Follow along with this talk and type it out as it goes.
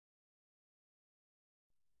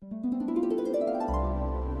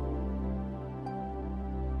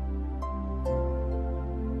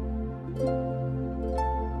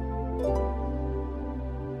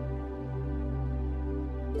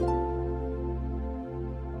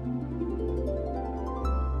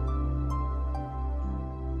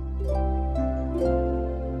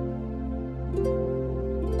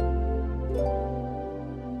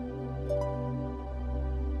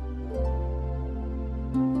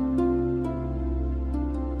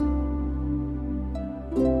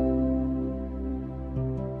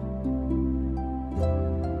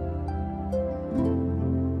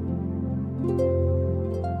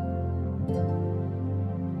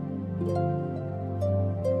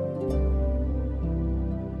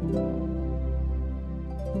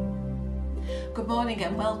Good morning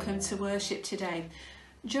and welcome to worship today.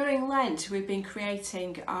 During Lent, we've been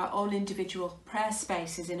creating our own individual prayer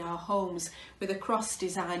spaces in our homes with a cross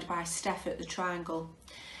designed by Steph at the Triangle.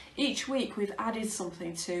 Each week we've added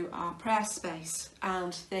something to our prayer space,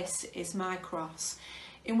 and this is my cross.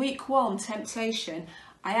 In week 1, Temptation,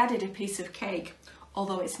 I added a piece of cake,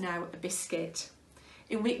 although it's now a biscuit.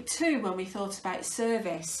 In week 2, when we thought about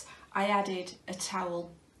service, I added a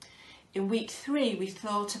towel. In week 3, we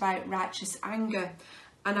thought about righteous anger,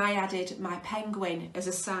 and I added my penguin as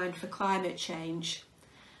a sign for climate change.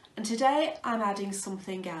 And today I'm adding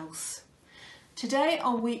something else. Today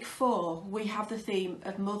on week 4, we have the theme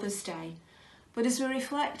of Mother's Day, but as we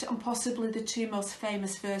reflect on possibly the 2 most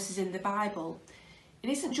famous verses in the Bible, it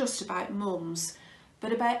isn't just about mums,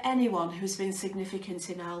 but about anyone who's been significant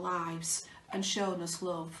in our lives and shown us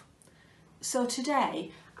love. So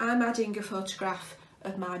today I'm adding a photograph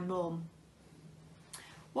of my mum.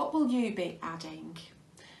 What will you be adding?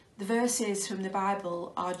 The verses from the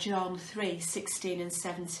Bible are John 3:16 and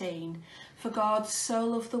 17. For God so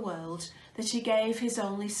loved the world that he gave his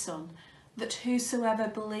only Son, that whosoever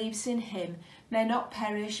believes in him may not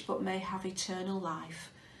perish but may have eternal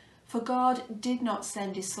life. For God did not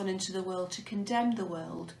send his Son into the world to condemn the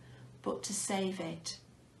world, but to save it.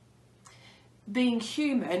 Being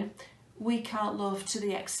human, we can't love to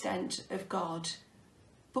the extent of God,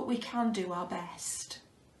 but we can do our best.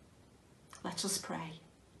 Let us pray.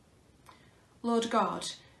 Lord God,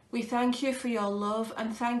 we thank you for your love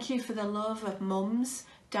and thank you for the love of mums,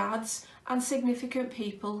 dads and significant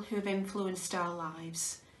people who have influenced our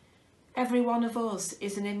lives. Every one of us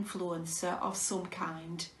is an influencer of some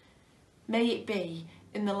kind. May it be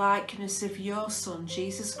in the likeness of your Son,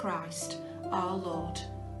 Jesus Christ, our Lord.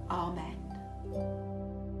 Amen.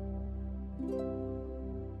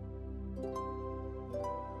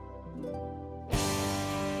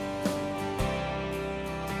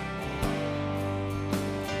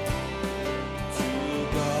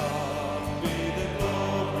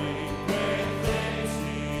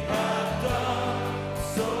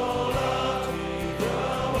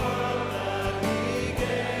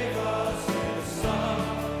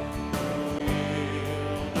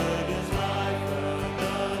 His life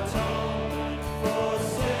and atonement.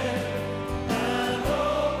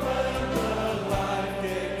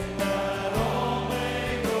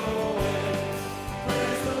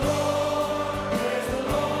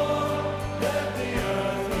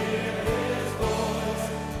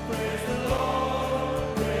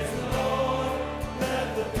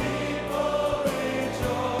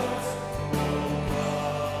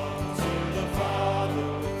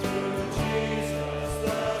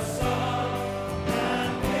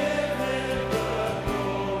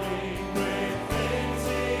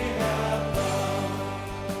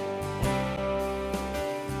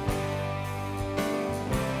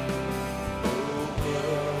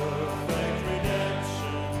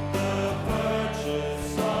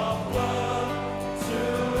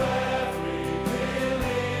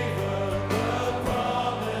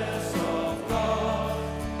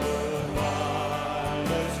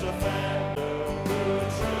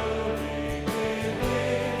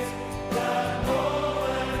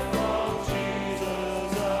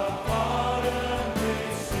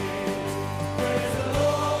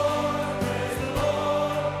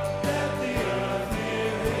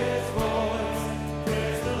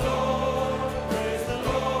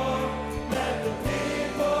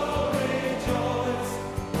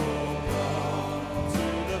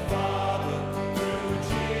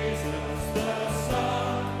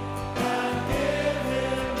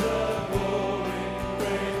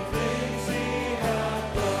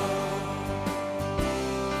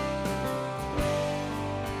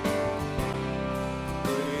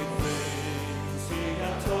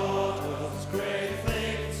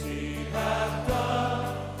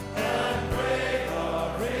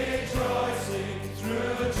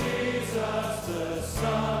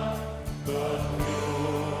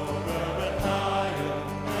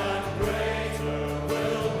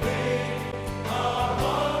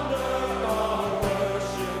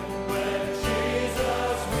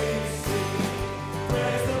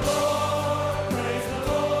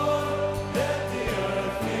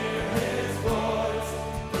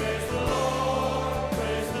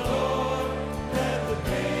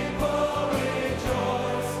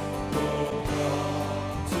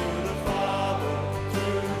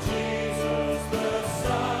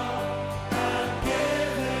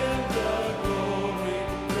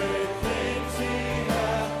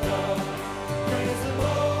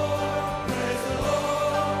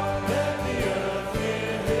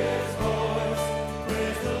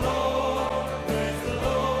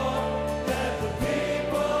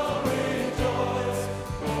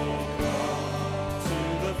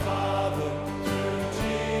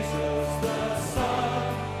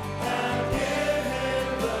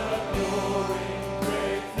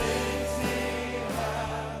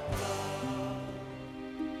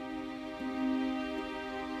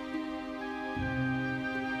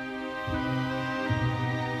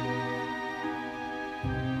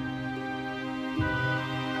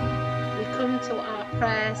 to our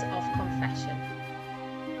prayers of confession.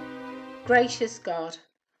 Gracious God,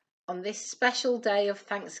 on this special day of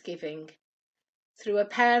Thanksgiving, through a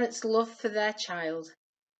parent's love for their child,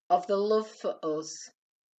 of the love for us,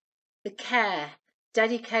 the care,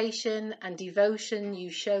 dedication and devotion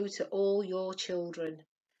you show to all your children,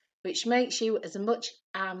 which makes you as much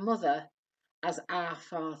our mother as our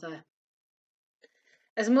father.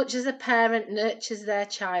 As much as a parent nurtures their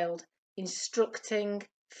child, instructing,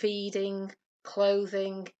 feeding,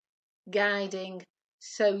 clothing, guiding,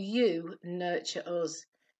 so you nurture us,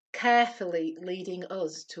 carefully leading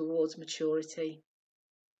us towards maturity.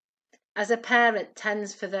 As a parent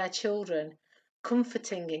tends for their children,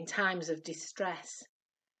 comforting in times of distress,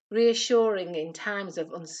 reassuring in times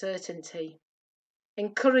of uncertainty,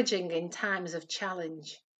 encouraging in times of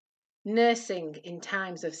challenge, nursing in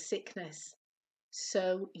times of sickness,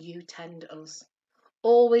 so you tend us,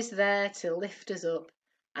 always there to lift us up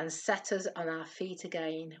and set us on our feet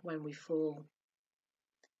again when we fall.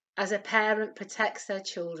 As a parent protects their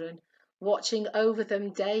children, watching over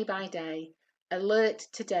them day by day, alert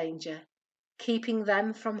to danger, keeping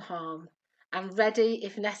them from harm, and ready,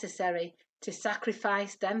 if necessary, to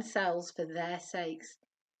sacrifice themselves for their sakes,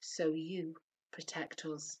 so you protect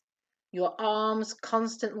us. Your arms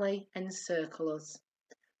constantly encircle us,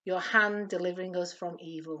 your hand delivering us from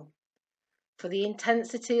evil. For the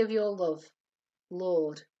intensity of your love,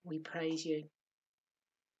 Lord, we praise you.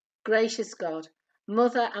 Gracious God,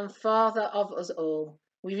 Mother and Father of us all,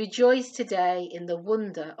 we rejoice today in the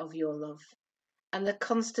wonder of your love and the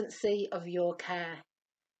constancy of your care.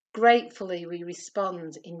 Gratefully we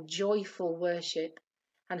respond in joyful worship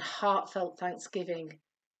and heartfelt thanksgiving.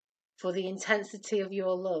 For the intensity of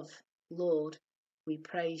your love, Lord, we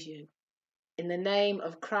praise you. In the name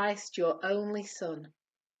of Christ, your only Son.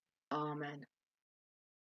 Amen.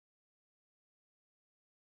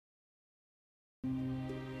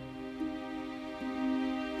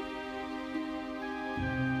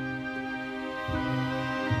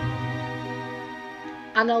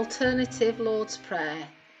 An alternative Lord's Prayer,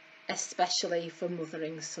 especially for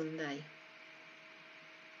Mothering Sunday.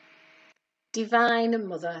 Divine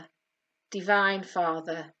Mother, Divine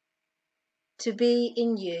Father, to be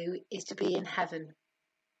in you is to be in heaven.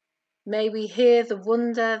 May we hear the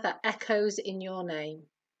wonder that echoes in your name.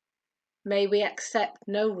 May we accept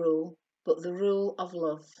no rule but the rule of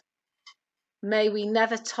love. May we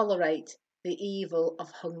never tolerate the evil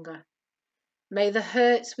of hunger. May the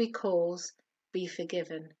hurts we cause be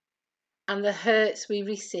forgiven, and the hurts we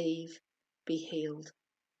receive be healed.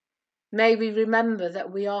 May we remember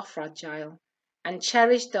that we are fragile and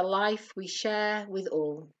cherish the life we share with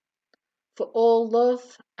all. For all love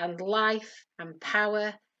and life and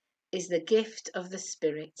power is the gift of the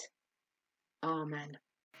Spirit. Amen.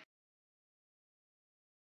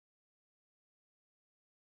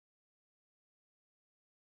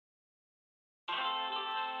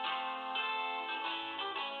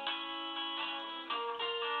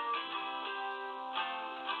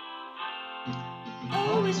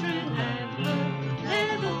 Always remember,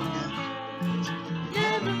 never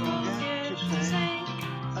forget to say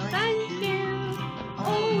thank you.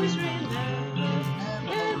 Always remember,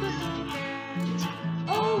 never forget.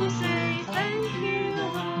 Always say thank you,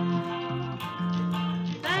 Lord.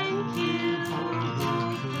 Thank you for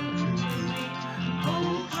food to eat,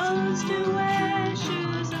 for clothes to wear,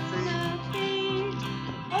 shoes on our feet.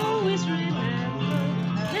 Always remember,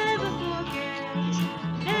 never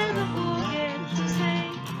forget to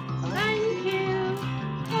say thank you.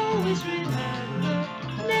 Always remember,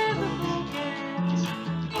 never forget.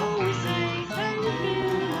 Always say thank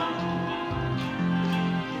you, Lord.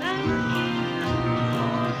 Thank you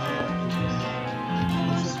for health today,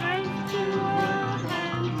 for strength to walk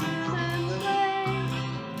and move and play.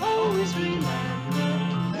 Always remember,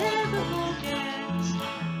 never forget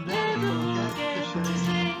to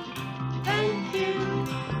say thank you.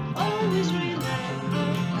 Always remember,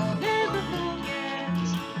 never forget.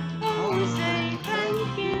 Always say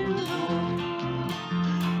thank you, Lord.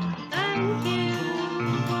 Thank you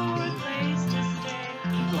for a place to stay,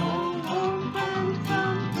 for warmth and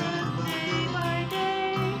comfort day by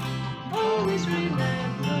day. Always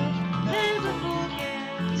remember, never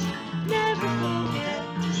forget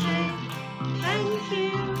to say thank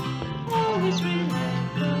you. Always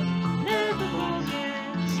remember, never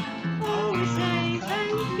forget. Always say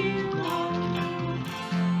thank you, Lord.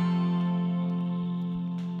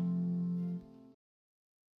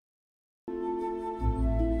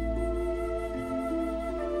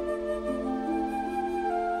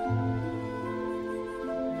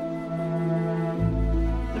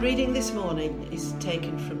 The reading this morning is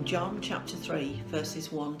taken from John chapter 3,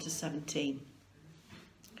 verses 1 to 17.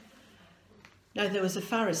 Now there was a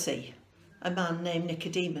Pharisee, a man named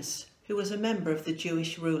Nicodemus, who was a member of the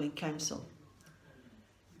Jewish ruling council.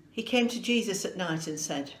 He came to Jesus at night and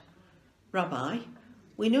said, "Rabbi,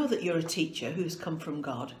 we know that you're a teacher who has come from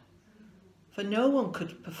God, for no one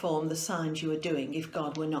could perform the signs you are doing if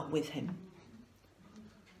God were not with him."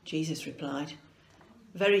 Jesus replied,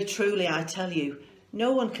 "Very truly I tell you,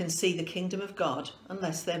 no one can see the kingdom of God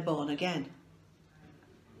unless they're born again."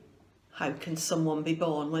 "How can someone be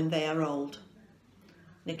born when they are old?"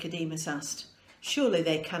 Nicodemus asked. "Surely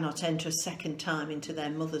they cannot enter a second time into their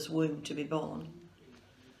mother's womb to be born."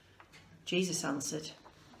 Jesus answered,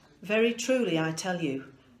 "Very truly I tell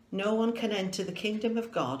you, no one can enter the kingdom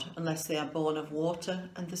of God unless they are born of water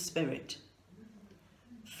and the Spirit.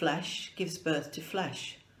 Flesh gives birth to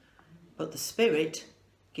flesh, but the Spirit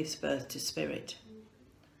gives birth to spirit.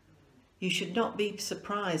 You should not be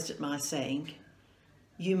surprised at my saying,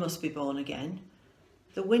 'You must be born again.'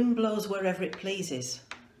 The wind blows wherever it pleases.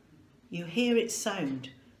 You hear its sound,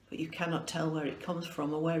 but you cannot tell where it comes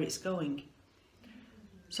from or where it's going.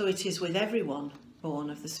 So it is with everyone born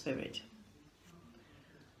of the Spirit."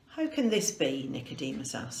 "How can this be?"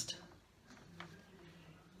 Nicodemus asked.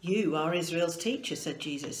 "You are Israel's teacher," said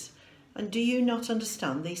Jesus, "and do you not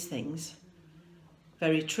understand these things?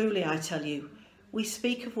 Very truly I tell you, we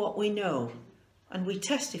speak of what we know, and we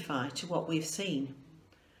testify to what we've seen.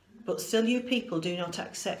 But still you people do not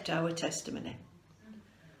accept our testimony.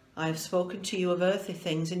 I have spoken to you of earthly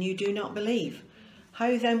things, and you do not believe.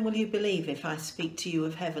 How then will you believe if I speak to you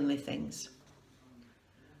of heavenly things?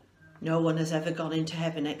 No one has ever gone into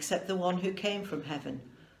heaven except the one who came from heaven,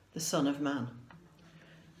 the Son of Man.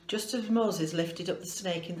 Just as Moses lifted up the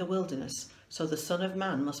snake in the wilderness, so the Son of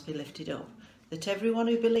Man must be lifted up, that everyone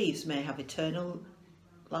who believes may have eternal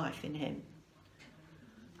life in him.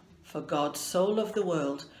 For God so loved the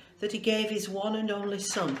world that he gave his one and only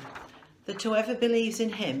Son, that whoever believes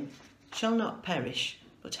in him shall not perish,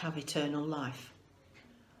 but have eternal life.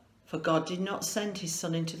 For God did not send his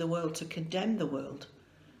Son into the world to condemn the world,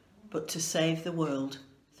 but to save the world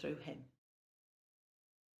through him."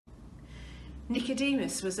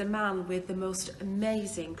 Nicodemus was a man with the most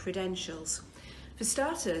amazing credentials. For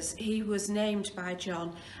starters, he was named by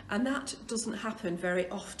John, and that doesn't happen very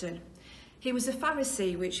often. He was a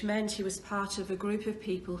Pharisee, which meant he was part of a group of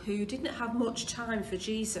people who didn't have much time for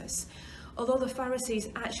Jesus. Although the Pharisees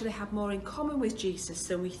actually had more in common with Jesus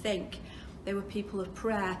than we think. They were people of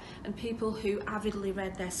prayer and people who avidly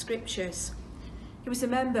read their scriptures. He was a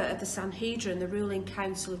member of the Sanhedrin, the ruling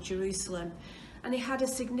council of Jerusalem, and he had a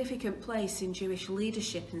significant place in Jewish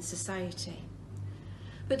leadership and society.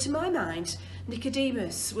 But to my mind,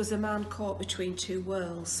 Nicodemus was a man caught between two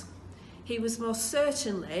worlds. He was most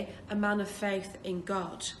certainly a man of faith in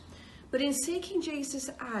God. But in seeking Jesus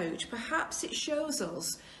out, perhaps it shows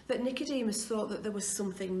us that Nicodemus thought that there was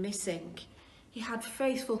something missing. He had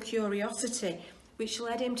faithful curiosity, which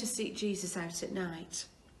led him to seek Jesus out at night.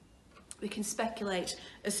 We can speculate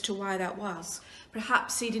as to why that was.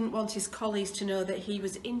 Perhaps he didn't want his colleagues to know that he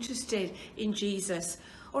was interested in Jesus,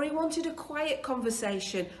 or he wanted a quiet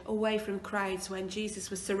conversation away from crowds when Jesus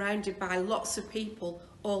was surrounded by lots of people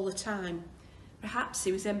all the time. Perhaps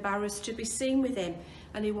he was embarrassed to be seen with him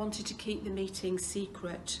and he wanted to keep the meeting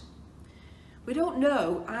secret. We don't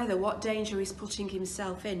know either what danger he's putting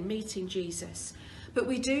himself in meeting Jesus, but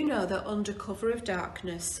we do know that under cover of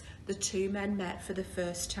darkness, the two men met for the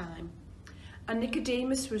first time. And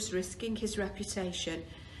Nicodemus was risking his reputation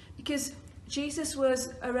because Jesus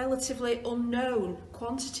was a relatively unknown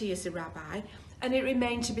quantity as a rabbi, and it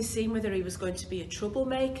remained to be seen whether he was going to be a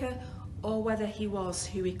troublemaker or whether he was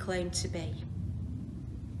who he claimed to be.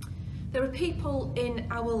 There are people in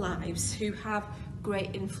our lives who have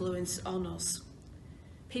great influence on us.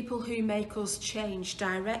 People who make us change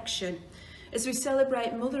direction. As we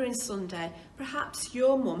celebrate Mothering Sunday, perhaps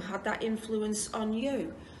your mum had that influence on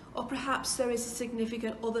you, or perhaps there is a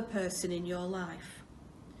significant other person in your life.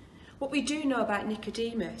 What we do know about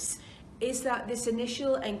Nicodemus is that this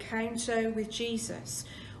initial encounter with Jesus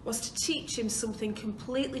was to teach him something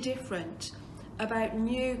completely different about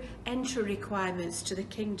new entry requirements to the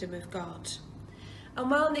kingdom of God. And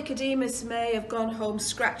while Nicodemus may have gone home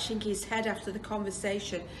scratching his head after the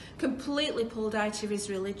conversation, completely pulled out of his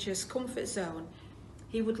religious comfort zone,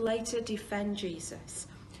 he would later defend Jesus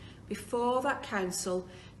before that council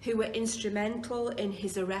who were instrumental in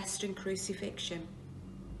his arrest and crucifixion.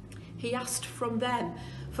 He asked from them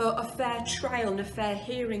for a fair trial and a fair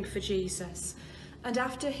hearing for Jesus. And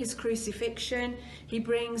after his crucifixion, he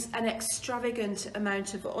brings an extravagant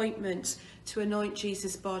amount of ointment to anoint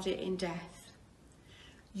Jesus' body in death.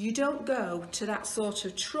 You don't go to that sort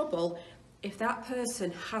of trouble if that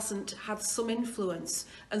person hasn't had some influence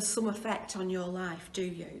and some effect on your life, do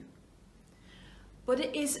you? But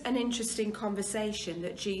it is an interesting conversation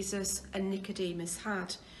that Jesus and Nicodemus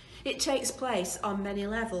had. It takes place on many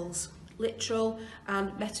levels, literal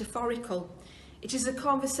and metaphorical. It is a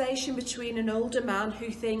conversation between an older man who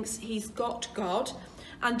thinks he's got God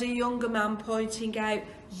and a younger man pointing out,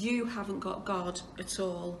 you haven't got God at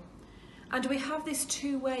all. And we have this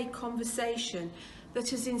two-way conversation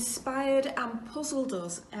that has inspired and puzzled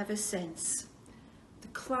us ever since. The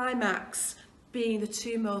climax being the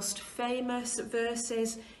two most famous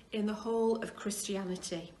verses in the whole of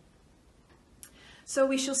Christianity. So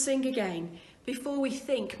we shall sing again before we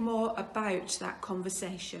think more about that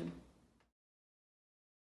conversation.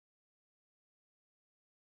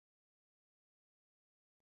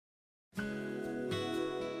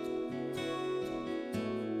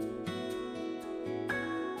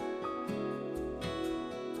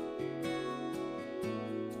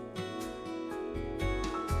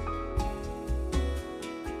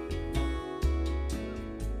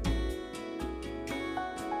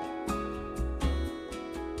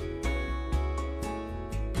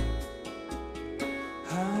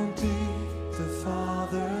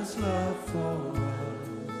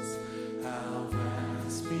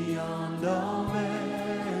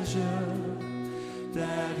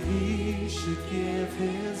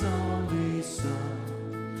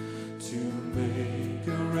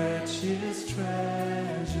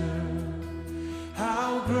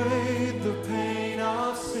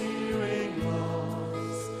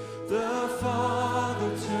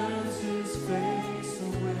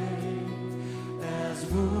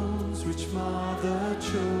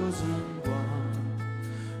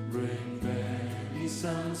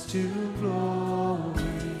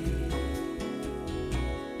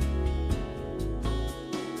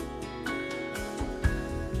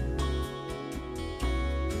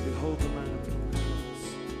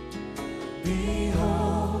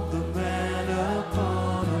 Behold the man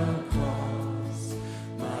upon a cross,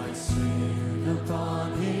 my sin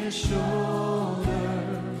upon his shoulders.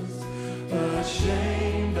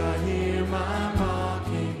 Ashamed, I hear my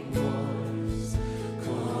mocking voice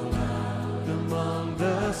call out among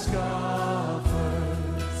the scoffers.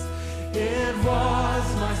 It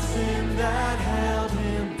was my sin that held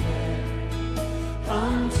him there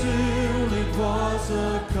until it was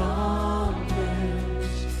accomplished.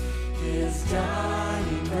 His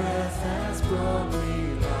dying breath has brought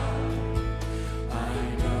me life. I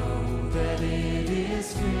know that it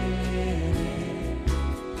is finished.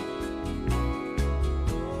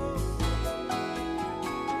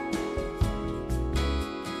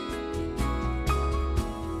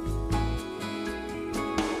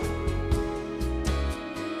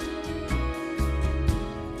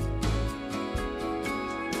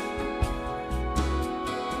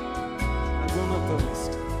 I will not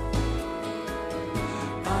boast.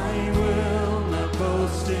 I will not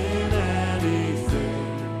boast in anything,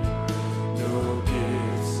 no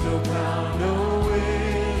gifts, no power, no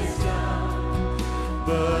wisdom,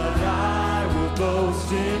 but I will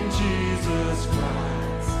boast in Jesus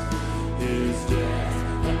Christ, his death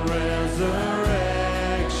and resurrection.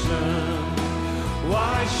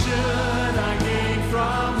 Why should I gain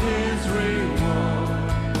from his reward?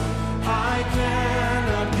 I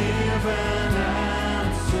cannot give an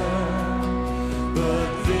answer. But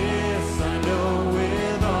this I know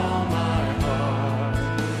with all my heart,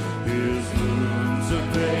 his wounds have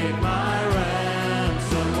paid my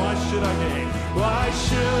ransom. Why should I gain? Why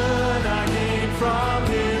should I gain from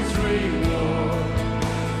his reward?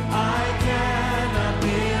 I cannot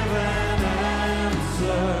give an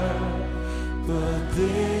answer. But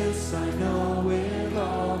this I know with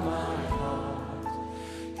all my heart,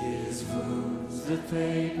 his wounds have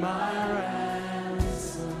paid my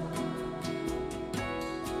ransom.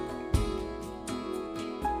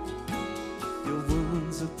 Your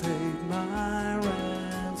wounds have paid my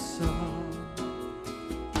ransom.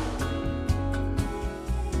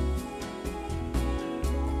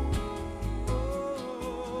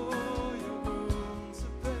 Oh, your wounds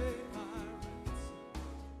have paid my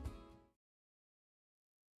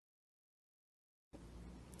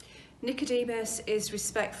ransom. Nicodemus is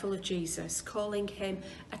respectful of Jesus, calling him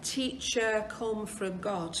a teacher come from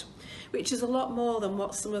God, which is a lot more than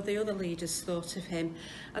what some of the other leaders thought of him.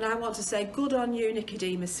 And I want to say good on you,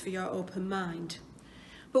 Nicodemus, for your open mind.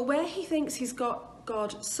 But where he thinks he's got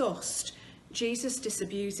God sussed, Jesus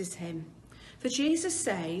disabuses him. For Jesus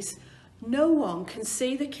says, no one can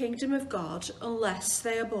see the kingdom of God unless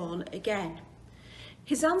they are born again.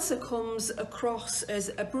 His answer comes across as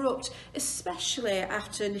abrupt, especially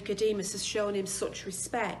after Nicodemus has shown him such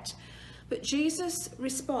respect. But Jesus'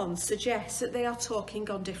 response suggests that they are talking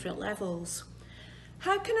on different levels.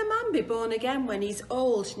 How can a man be born again when he's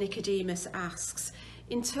old? Nicodemus asks,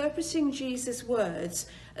 interpreting Jesus' words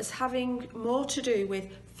as having more to do with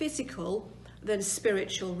physical than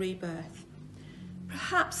spiritual rebirth.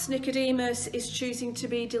 Perhaps Nicodemus is choosing to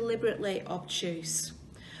be deliberately obtuse,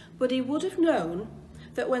 but he would have known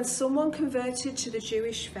that when someone converted to the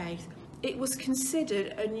Jewish faith, it was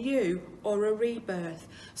considered a new or a rebirth,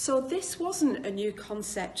 so this wasn't a new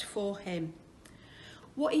concept for him.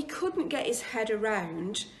 What he couldn't get his head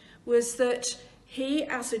around was that he,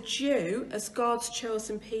 as a Jew, as God's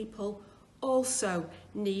chosen people, also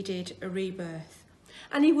needed a rebirth.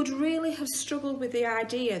 And he would really have struggled with the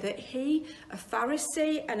idea that he, a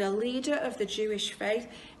Pharisee and a leader of the Jewish faith,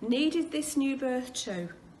 needed this new birth too.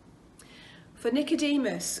 For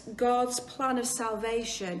Nicodemus, God's plan of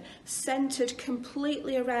salvation centred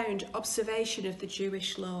completely around observation of the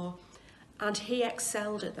Jewish law, and he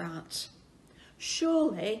excelled at that.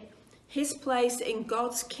 Surely, his place in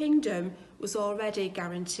God's kingdom was already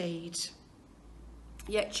guaranteed.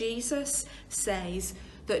 Yet Jesus says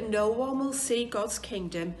that no one will see God's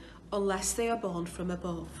kingdom unless they are born from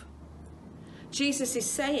above. Jesus is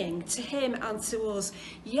saying to him and to us,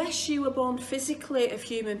 yes, you were born physically of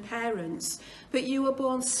human parents, but you were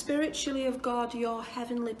born spiritually of God, your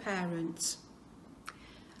heavenly parent.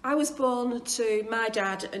 I was born to my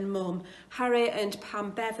dad and mum, Harry and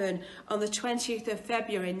Pam Bevan, on the 20th of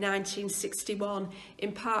February 1961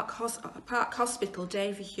 in Park Hospital,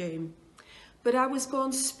 Davyhulme. But I was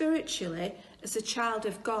born spiritually as a child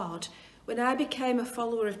of God when I became a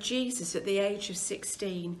follower of Jesus at the age of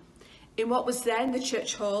 16. In what was then the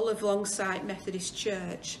church hall of Longside Methodist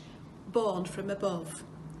Church, born from above.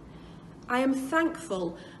 I am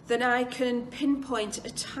thankful that I can pinpoint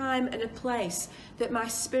a time and a place that my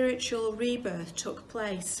spiritual rebirth took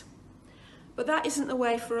place. But that isn't the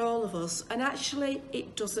way for all of us, and actually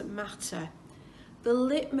it doesn't matter. The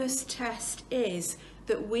litmus test is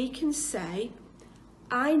that we can say,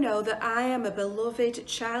 I know that I am a beloved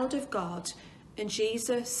child of God and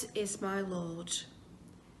Jesus is my Lord.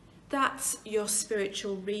 That's your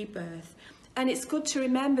spiritual rebirth. And it's good to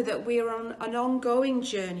remember that we are on an ongoing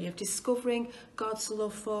journey of discovering God's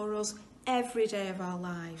love for us every day of our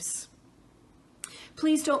lives.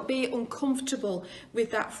 Please don't be uncomfortable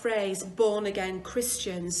with that phrase, born again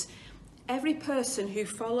Christians. Every person who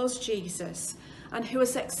follows Jesus and who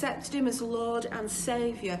has accepted him as Lord and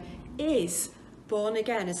Saviour is born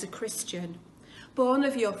again as a Christian. Born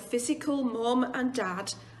of your physical mum and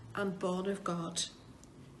dad and born of God.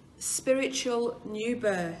 Spiritual new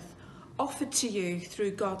birth offered to you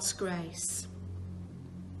through God's grace.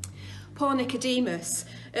 Poor Nicodemus,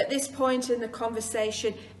 at this point in the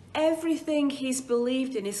conversation, everything he's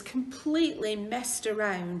believed in is completely messed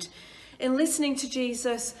around. In listening to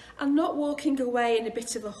Jesus and not walking away in a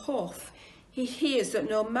bit of a huff, he hears that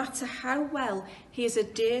no matter how well he has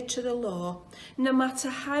adhered to the law, no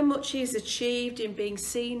matter how much he has achieved in being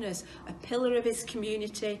seen as a pillar of his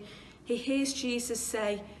community, he hears Jesus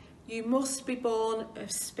say, you must be born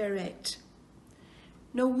of spirit.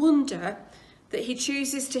 No wonder that he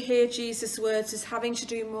chooses to hear Jesus' words as having to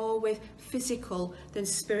do more with physical than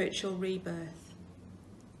spiritual rebirth.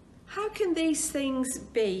 How can these things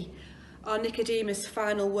be? Are Nicodemus'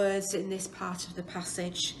 final words in this part of the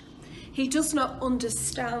passage. He does not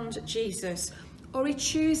understand Jesus, or he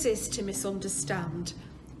chooses to misunderstand,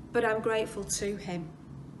 but I'm grateful to him.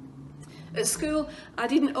 At school, I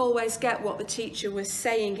didn't always get what the teacher was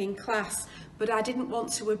saying in class, but I didn't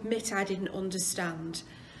want to admit I didn't understand.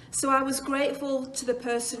 So I was grateful to the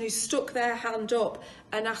person who stuck their hand up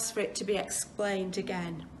and asked for it to be explained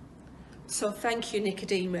again. So thank you,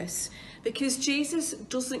 Nicodemus, because Jesus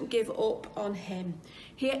doesn't give up on him.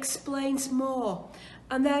 He explains more,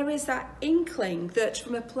 and there is that inkling that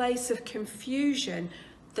from a place of confusion,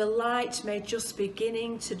 the light may just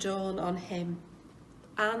beginning to dawn on him.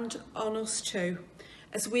 And on us too,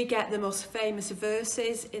 as we get the most famous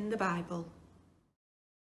verses in the Bible.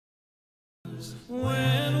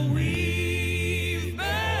 When we've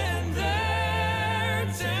been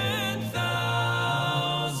there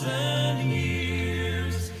 10,000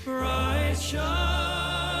 years, bright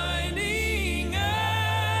shining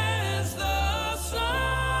as the sun,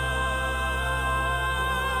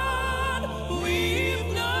 we've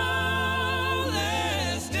no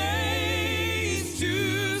less days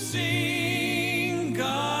to sing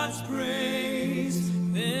God's praise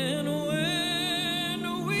than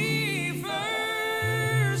when we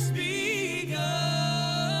first began.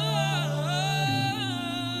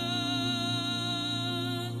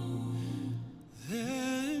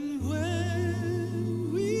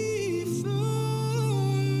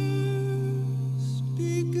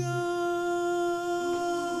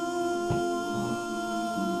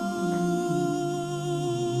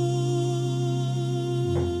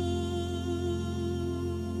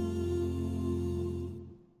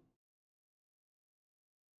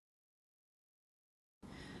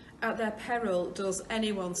 At their peril does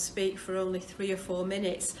anyone speak for only 3 or 4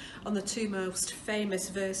 minutes on the 2 most famous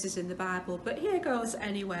verses in the Bible, but here goes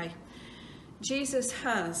anyway. Jesus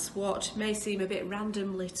has, what may seem a bit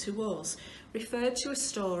randomly to us, referred to a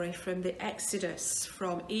story from the Exodus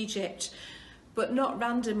from Egypt, but not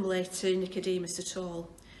randomly to Nicodemus at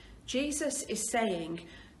all. Jesus is saying,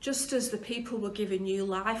 just as the people were given new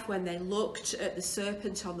life when they looked at the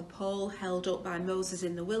serpent on the pole held up by Moses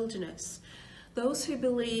in the wilderness, those who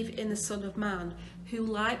believe in the Son of Man, who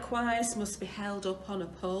likewise must be held up on a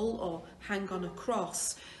pole or hang on a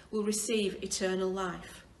cross, will receive eternal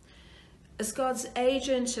life. As God's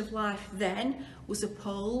agent of life then was a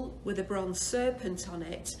pole with a bronze serpent on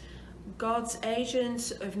it, God's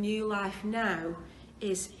agent of new life now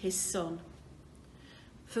is his Son.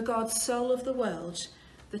 For God so loved the world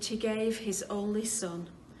that he gave his only Son,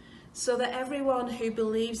 so that everyone who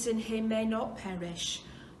believes in him may not perish,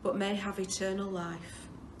 but may have eternal life.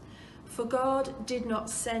 For God did not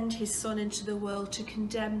send his Son into the world to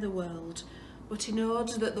condemn the world, but in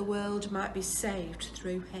order that the world might be saved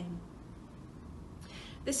through him.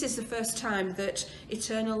 This is the first time that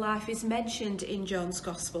eternal life is mentioned in John's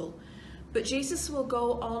Gospel, but Jesus will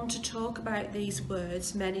go on to talk about these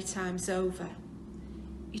words many times over.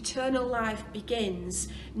 Eternal life begins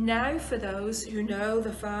now for those who know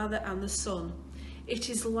the Father and the Son. It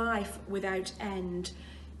is life without end,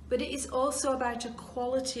 but it is also about a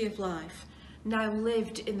quality of life now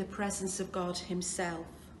lived in the presence of God himself.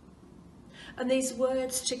 And these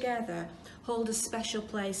words together hold a special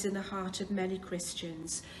place in the heart of many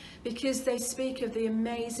Christians because they speak of the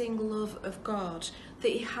amazing love of God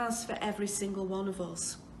that he has for every single one of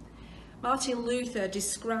us. Martin Luther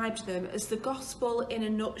described them as the gospel in a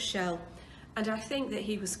nutshell, and I think that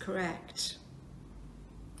he was correct.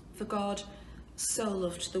 For God so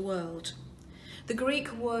loved the world. The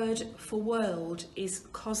Greek word for world is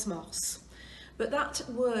cosmos, but that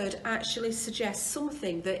word actually suggests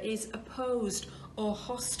something that is opposed or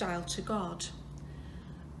hostile to God.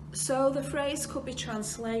 So the phrase could be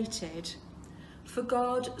translated, for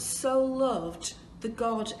God so loved the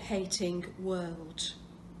God-hating world,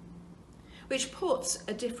 which puts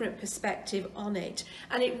a different perspective on it,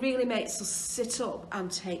 and it really makes us sit up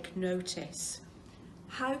and take notice.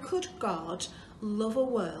 How could God love a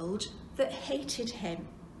world that hated him?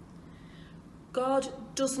 God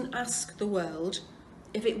doesn't ask the world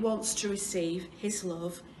if it wants to receive his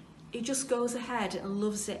love. He just goes ahead and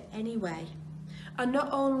loves it anyway. And not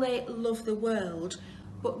only love the world,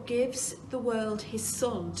 but gives the world his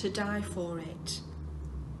Son to die for it.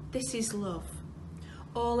 This is love,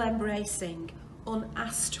 all embracing,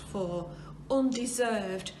 unasked for,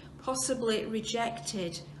 undeserved, possibly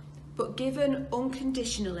rejected, but given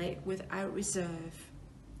unconditionally without reserve.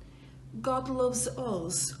 God loves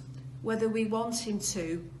us whether we want him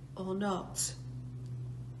to or not.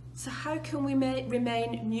 So how can we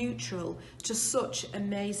remain neutral to such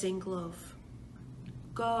amazing love?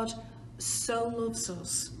 God so loves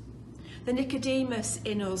us. The Nicodemus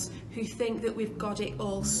in us who think that we've got it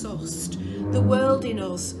all sussed. The world in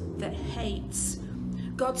us that hates.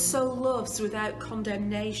 God so loves without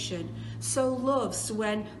condemnation, so loves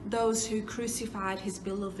when those who crucified his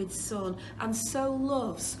beloved Son, and so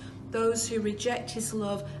loves those who reject his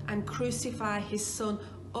love and crucify his Son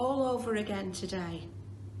all over again today.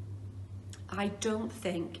 I don't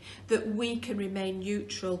think that we can remain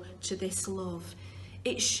neutral to this love.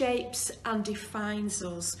 It shapes and defines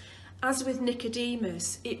us. As with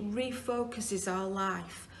Nicodemus, it refocuses our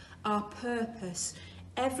life, our purpose,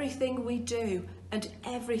 everything we do and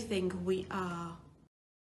everything we are.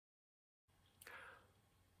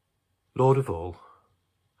 Lord of all,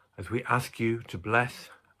 as we ask you to bless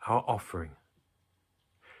our offering,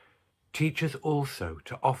 teach us also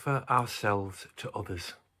to offer ourselves to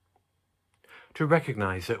others, to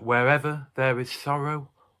recognise that wherever there is sorrow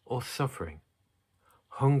or suffering,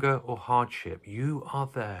 hunger or hardship, you are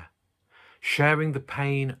there, sharing the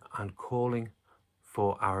pain and calling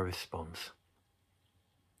for our response.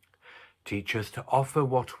 Teach us to offer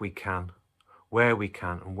what we can, where we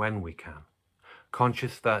can and when we can,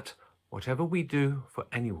 conscious that whatever we do for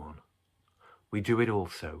anyone, we do it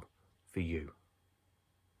also for you.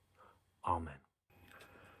 Amen.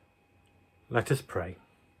 Let us pray.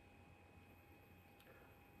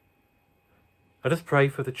 Let us pray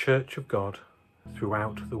for the Church of God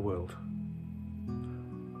throughout the world.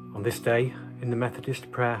 On this day, in the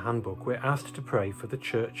Methodist Prayer Handbook, we're asked to pray for the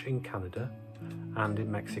Church in Canada and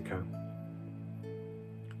in Mexico.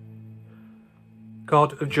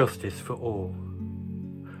 God of justice for all,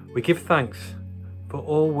 we give thanks for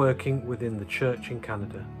all working within the Church in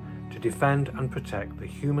Canada to defend and protect the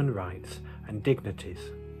human rights and dignities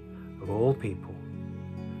of all people,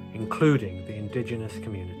 including the indigenous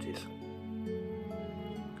communities.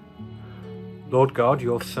 Lord God,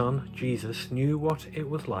 your Son, Jesus, knew what it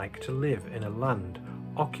was like to live in a land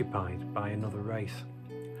occupied by another race,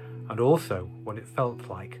 and also what it felt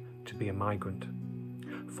like to be a migrant,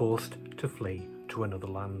 forced to flee to another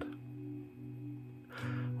land.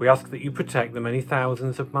 We ask that you protect the many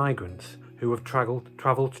thousands of migrants who have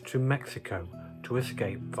travelled to Mexico to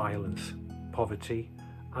escape violence, poverty,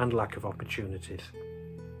 and lack of opportunities.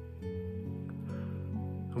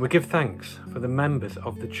 And we give thanks for the members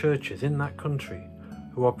of the churches in that country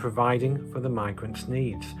who are providing for the migrants'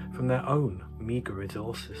 needs from their own meagre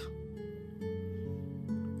resources.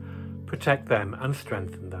 Protect them and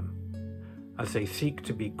strengthen them as they seek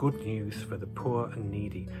to be good news for the poor and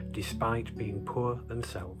needy despite being poor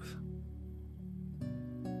themselves.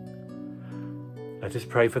 Let us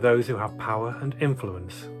pray for those who have power and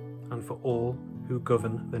influence and for all who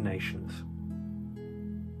govern the nations.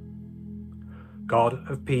 God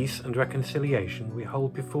of peace and reconciliation, we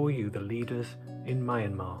hold before you the leaders in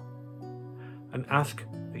Myanmar and ask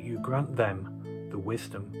that you grant them the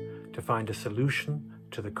wisdom to find a solution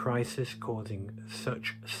to the crisis causing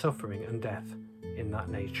such suffering and death in that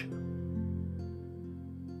nation.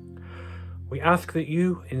 We ask that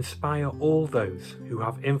you inspire all those who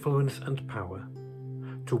have influence and power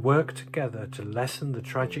to work together to lessen the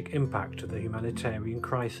tragic impact of the humanitarian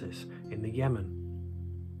crisis in the Yemen.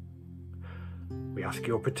 We ask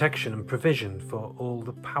your protection and provision for all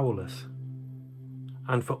the powerless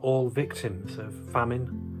and for all victims of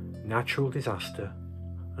famine, natural disaster,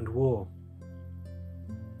 and war,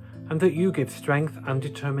 and that you give strength and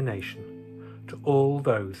determination to all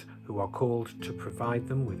those who are called to provide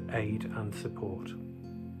them with aid and support.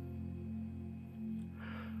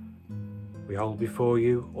 We hold before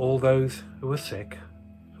you all those who are sick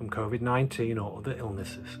from COVID-19 or other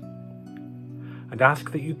illnesses, and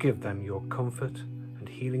ask that you give them your comfort and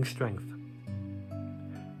healing strength.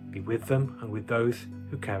 Be with them and with those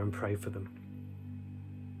who care and pray for them.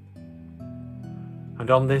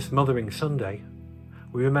 And on this Mothering Sunday,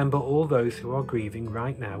 we remember all those who are grieving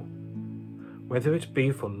right now, whether it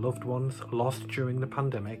be for loved ones lost during the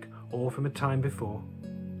pandemic or from a time before.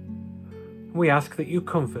 We ask that you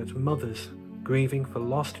comfort mothers grieving for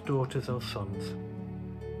lost daughters or sons,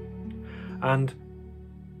 and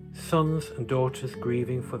sons and daughters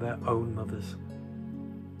grieving for their own mothers.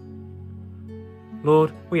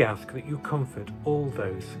 Lord, we ask that you comfort all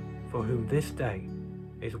those for whom this day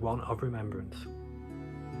is one of remembrance.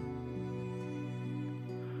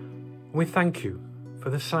 We thank you for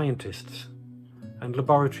the scientists and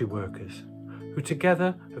laboratory workers who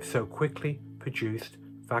together have so quickly produced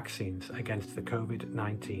vaccines against the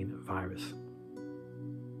COVID-19 virus.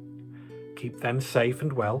 Keep them safe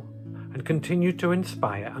and well, and continue to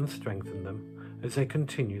inspire and strengthen them as they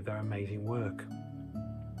continue their amazing work.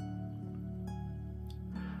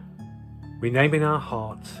 We name in our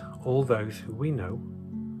hearts all those who we know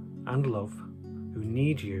and love who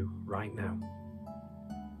need you right now.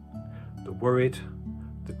 The worried,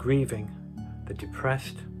 the grieving, the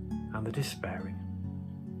depressed, and the despairing.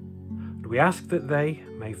 And we ask that they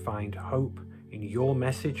may find hope in your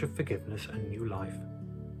message of forgiveness and new life,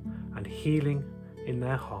 and healing in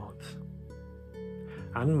their hearts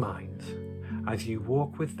and minds as you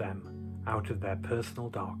walk with them out of their personal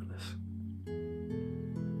darkness.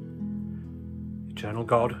 Eternal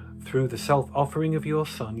God, through the self-offering of your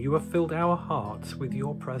Son, you have filled our hearts with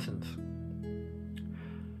your presence.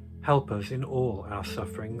 Help us in all our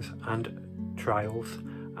sufferings and trials,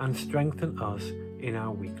 and strengthen us in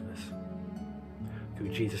our weakness. Through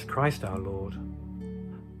Jesus Christ our Lord.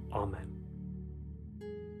 Amen.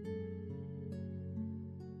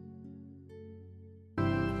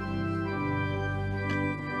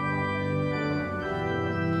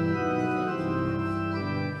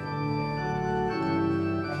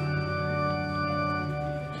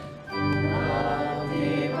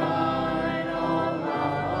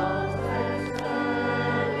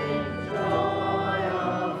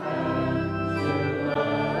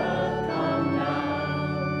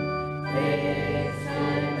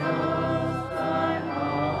 Listen,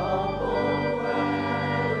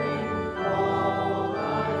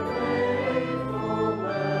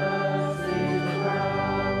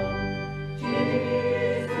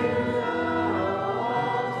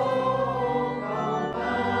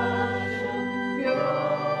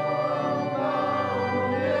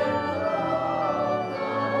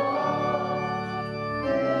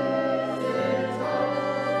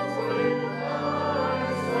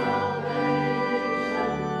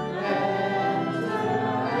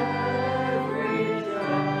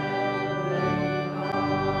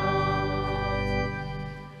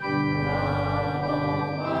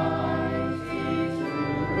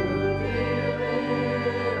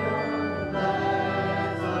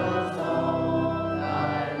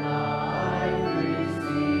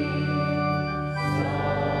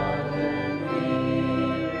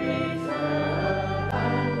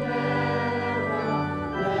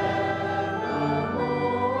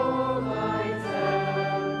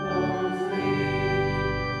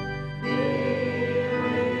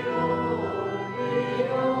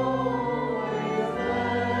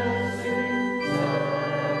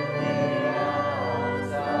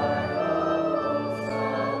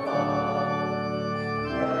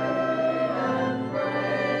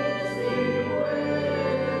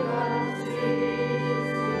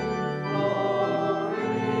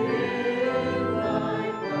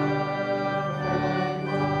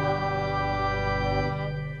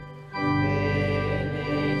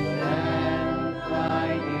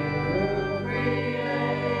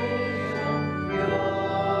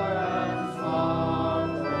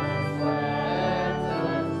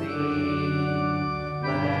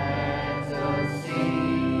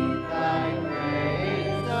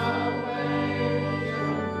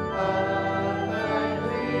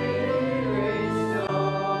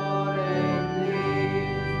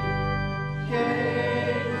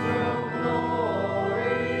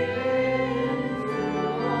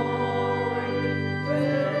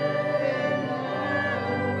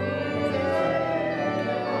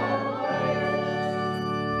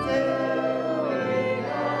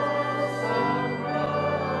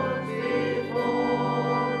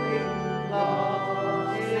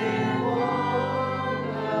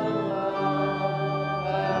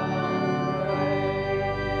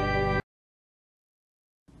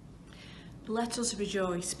 Let us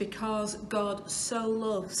rejoice because God so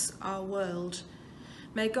loves our world.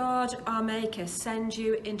 May God, our Maker, send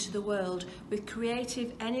you into the world with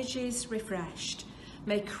creative energies refreshed.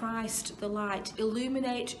 May Christ, the light,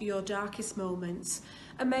 illuminate your darkest moments.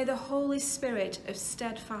 And may the Holy Spirit of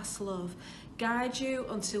steadfast love guide you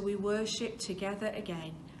until we worship together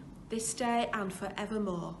again, this day and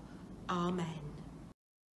forevermore. Amen.